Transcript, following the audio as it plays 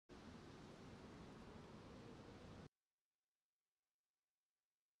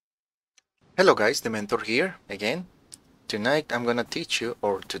Hello guys, Dementhor here again. Tonight I'm gonna teach you,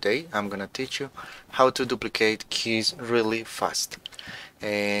 or today I'm gonna teach you how to duplicate keys really fast.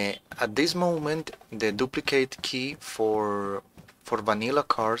 At this moment, the duplicate key for vanilla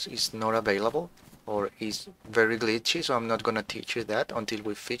cars is not available or is very glitchy, so I'm not gonna teach you that until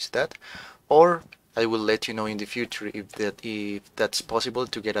we fix that. Or I will let you know in the future if that's possible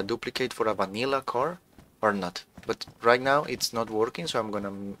to get a duplicate for a vanilla car or not. But right now it's not working, so I'm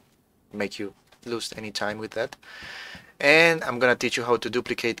gonna make you lose any time with that. And I'm gonna teach you how to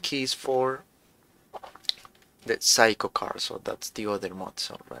duplicate keys for the psycho car, so that's the other mod.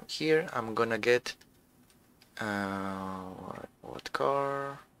 So right here I'm gonna get what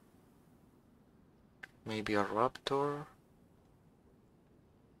car? Maybe a Raptor.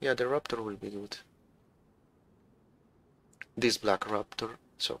 Yeah, the Raptor will be good. This black Raptor.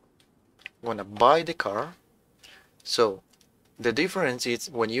 So I'm gonna buy the car. So the difference is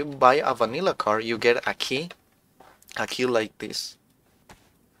when you buy a vanilla car, you get a key like this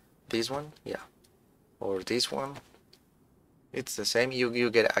one, yeah, or this one. It's the same. You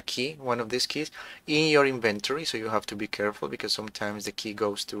get a key, one of these keys, in your inventory, so you have to be careful because sometimes the key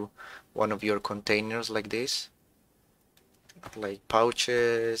goes to one of your containers like this, like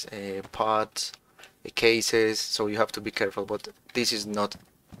pouches, pots, cases, so you have to be careful, but this is not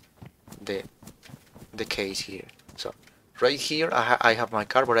the case here. So right here I have my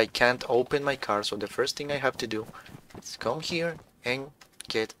car, but I can't open my car, so the first thing I have to do is come here and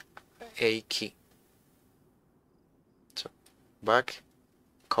get a key. So back,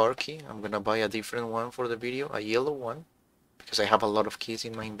 car key. I'm gonna buy a different one for the video, a yellow one, because I have a lot of keys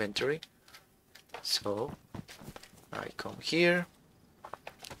in my inventory. So I come here,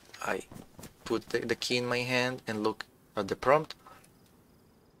 I put the key in my hand and look at the prompt.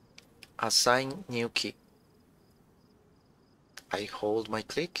 Assign new key. I hold my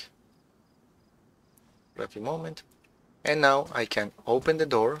click for a few moments, and now I can open the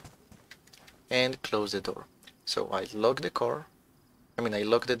door and close the door. So I lock the car. I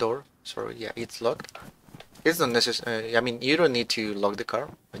lock the door. Sorry, yeah, it's locked. It's not necessary. You don't need to lock the car.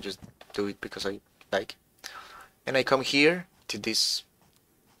 I just do it because I like. And I come here to this,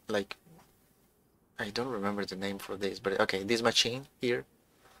 like, I don't remember the name for this, but okay, this machine here,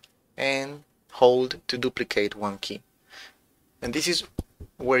 and hold to duplicate one key. And this is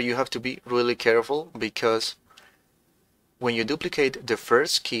where you have to be really careful, because when you duplicate the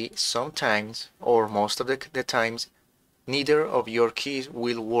first key, sometimes, or most of the times, neither of your keys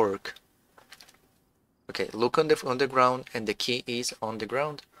will work. Okay, look on the ground, and the key is on the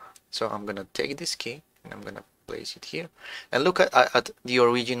ground. So I'm gonna take this key and I'm gonna place it here, and look at the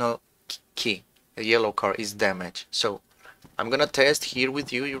original key. The yellow car is damaged. So I'm gonna test here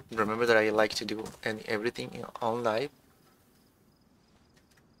with you. You remember that I like to do everything on live,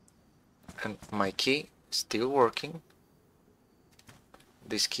 and my key is still working.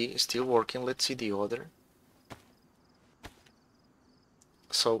 This key is still working. Let's see the other.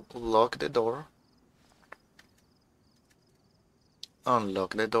 So lock the door,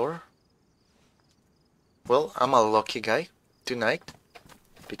 unlock the door. Well, I'm a lucky guy tonight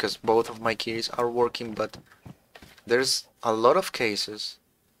because both of my keys are working, but there's a lot of cases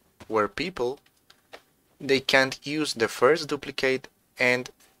where people, they can't use the first duplicate and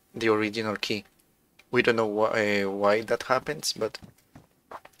the original key. We don't know why that happens, but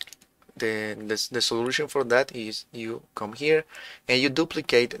the solution for that is you come here and you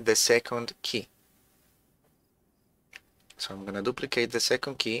duplicate the second key. So I'm gonna duplicate the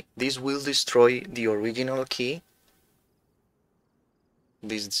second key. This will destroy the original key.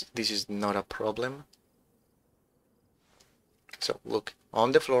 This is not a problem. So look,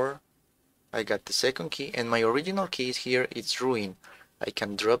 on the floor I got the second key, and my original key is here. It's ruined. I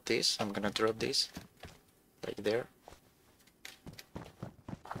can drop this. I'm gonna drop this like there,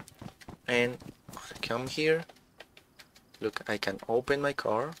 and I come here. Look, I can open my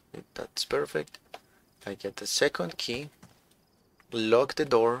car. That's perfect. I get the second key, lock the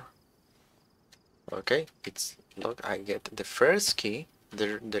door. Okay, it's locked. I get the first key.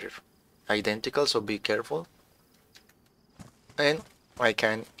 They're identical, so be careful. And I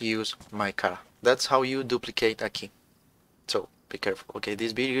can use my car. That's how you duplicate a key. So be careful. Okay,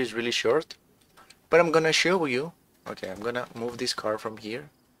 this video is really short, but I'm gonna show you. Okay, I'm gonna move this car from here.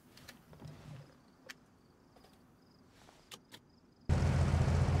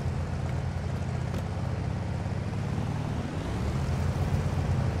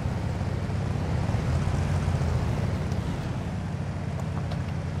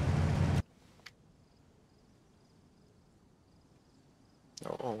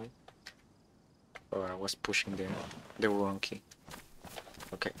 Oh, I was pushing the wrong key.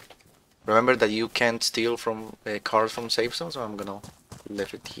 Okay, Remember that you can't steal from cars from safe zone, so I'm gonna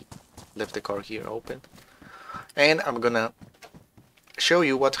leave the car here open. And I'm gonna show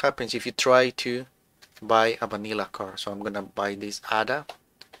you what happens if you try to buy a vanilla car. So I'm gonna buy this ADA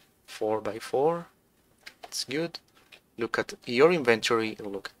 4x4. It's good. Look at your inventory.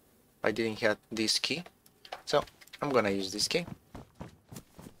 Look, I didn't have this key, so I'm gonna use this key.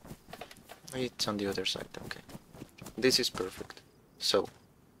 It's on the other side. Okay, this is perfect. So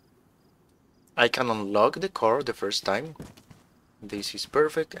I can unlock the car the first time. This is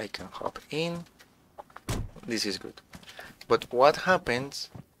perfect. I can hop in. This is good. But what happens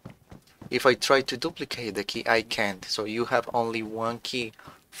if I try to duplicate the key? I can't. So you have only one key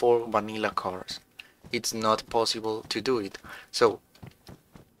for vanilla cars. It's not possible to do it. So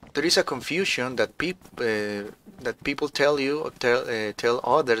there is a confusion that people tell you or tell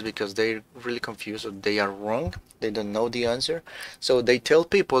others because they're really confused or they are wrong. They don't know the answer. So they tell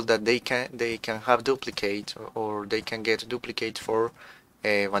people that they can have duplicates or they can get duplicates for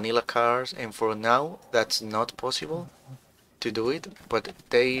vanilla cars, and for now that's not possible to do it. But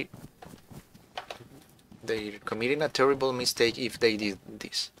they're committing a terrible mistake if they did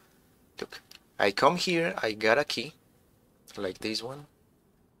this. Look, I come here, I got a key like this one.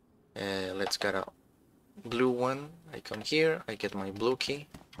 Let's get a blue one. I come here, I get my blue key,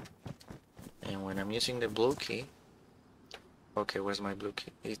 and when I'm using the blue key, okay, where's my blue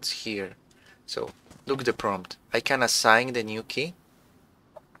key? It's here. So look the prompt. I can assign the new key,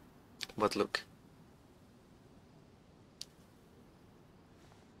 but look,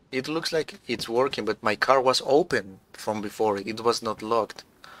 it looks like it's working, but my car was open from before. It was not locked.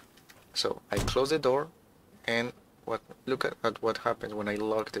 So I close the door, and look at what happens when I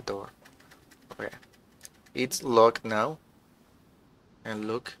lock the door. Okay, it's locked now, and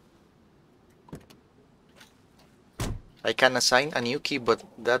look, I can assign a new key, but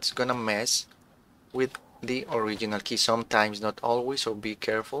that's gonna mess with the original key sometimes, not always, so be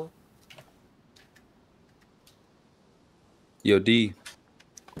careful. Yo, D.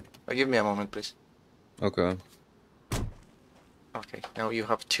 Give me a moment, please. Okay. Okay, now you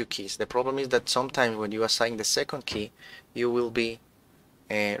have two keys. The problem is that sometimes when you assign the second key, you will be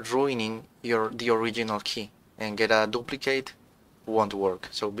ruining the original key, and get a duplicate won't work.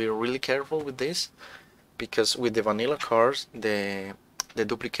 So be really careful with this, because with the vanilla cars, the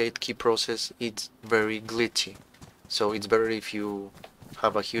duplicate key process is very glitchy. So it's better if you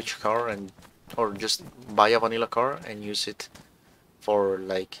have a huge car or just buy a vanilla car and use it for,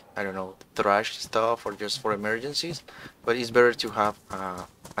 like, I don't know, trash stuff or just for emergencies. But it's better to have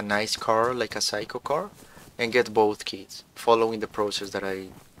a nice car, like a psycho car, and get both keys, following the process that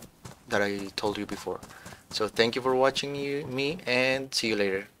I told you before. So thank you for watching me, and see you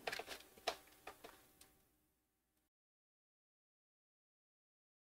later.